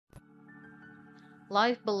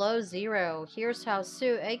Life Below Zero. Here's how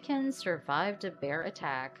Sue Aikens survived a bear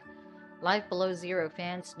attack. Life Below Zero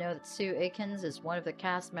fans know that Sue Aikens is one of the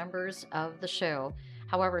cast members of the show.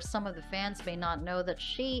 However, some of the fans may not know that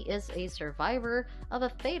she is a survivor of a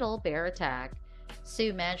fatal bear attack.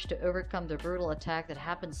 Sue managed to overcome the brutal attack that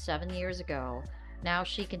happened 7 years ago. Now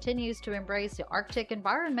she continues to embrace the Arctic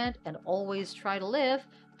environment and always try to live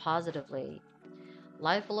positively.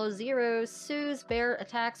 Life Below Zero, Sue's bear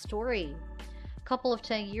attack story. A couple of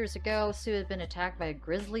 10 years ago, Sue had been attacked by a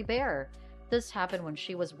grizzly bear. This happened when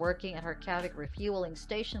she was working at her Kavik refueling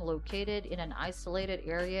station located in an isolated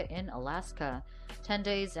area in Alaska. 10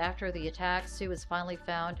 days after the attack, Sue was finally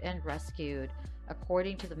found and rescued.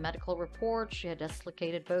 According to the medical report, she had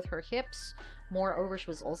dislocated both her hips. Moreover, she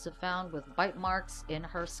was also found with bite marks in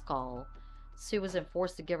her skull. Sue was then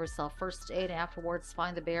forced to give herself first aid and afterwards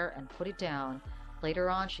find the bear and put it down. Later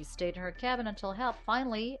on, she stayed in her cabin until help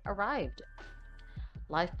finally arrived.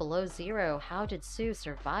 Life Below Zero. How did Sue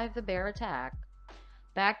survive the bear attack?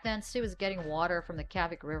 Back then, Sue was getting water from the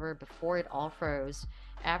Kavik River before it all froze.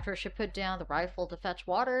 After she put down the rifle to fetch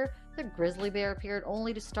water, the grizzly bear appeared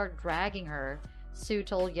only to start dragging her. Sue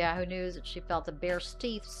told Yahoo News that she felt the bear's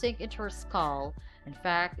teeth sink into her skull. In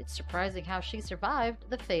fact, it's surprising how she survived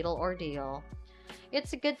the fatal ordeal.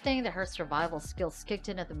 It's a good thing that her survival skills kicked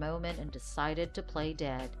in at the moment and decided to play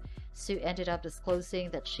dead. Sue ended up disclosing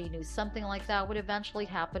that she knew something like that would eventually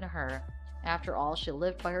happen to her. After all, she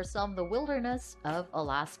lived by herself in the wilderness of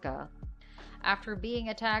Alaska. After being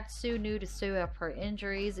attacked, Sue knew to sew up her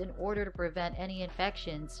injuries in order to prevent any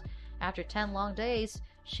infections. After 10 long days,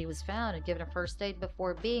 she was found and given a first aid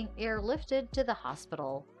before being airlifted to the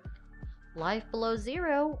hospital. Life Below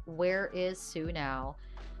Zero. Where is Sue now?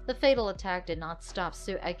 The fatal attack did not stop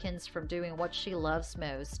Sue Aikens from doing what she loves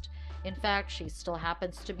most. In fact, she still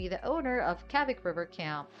happens to be the owner of Kavik River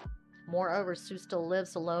Camp. Moreover, Sue still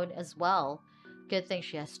lives alone as well. Good thing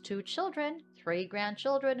she has 2 children, 3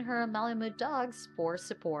 grandchildren, and her Malamute dogs for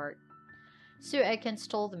support. Sue Aikens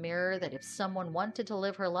told the Mirror that if someone wanted to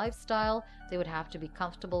live her lifestyle, they would have to be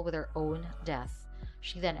comfortable with their own death.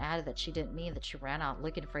 She then added that she didn't mean that she ran out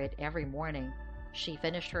looking for it every morning. She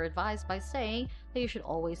finished her advice by saying that you should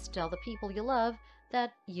always tell the people you love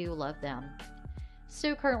that you love them.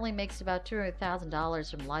 Sue currently makes about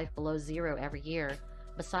 $200,000 from Life Below Zero every year.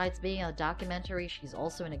 Besides being in a documentary, she's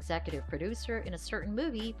also an executive producer in a certain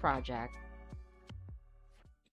movie project.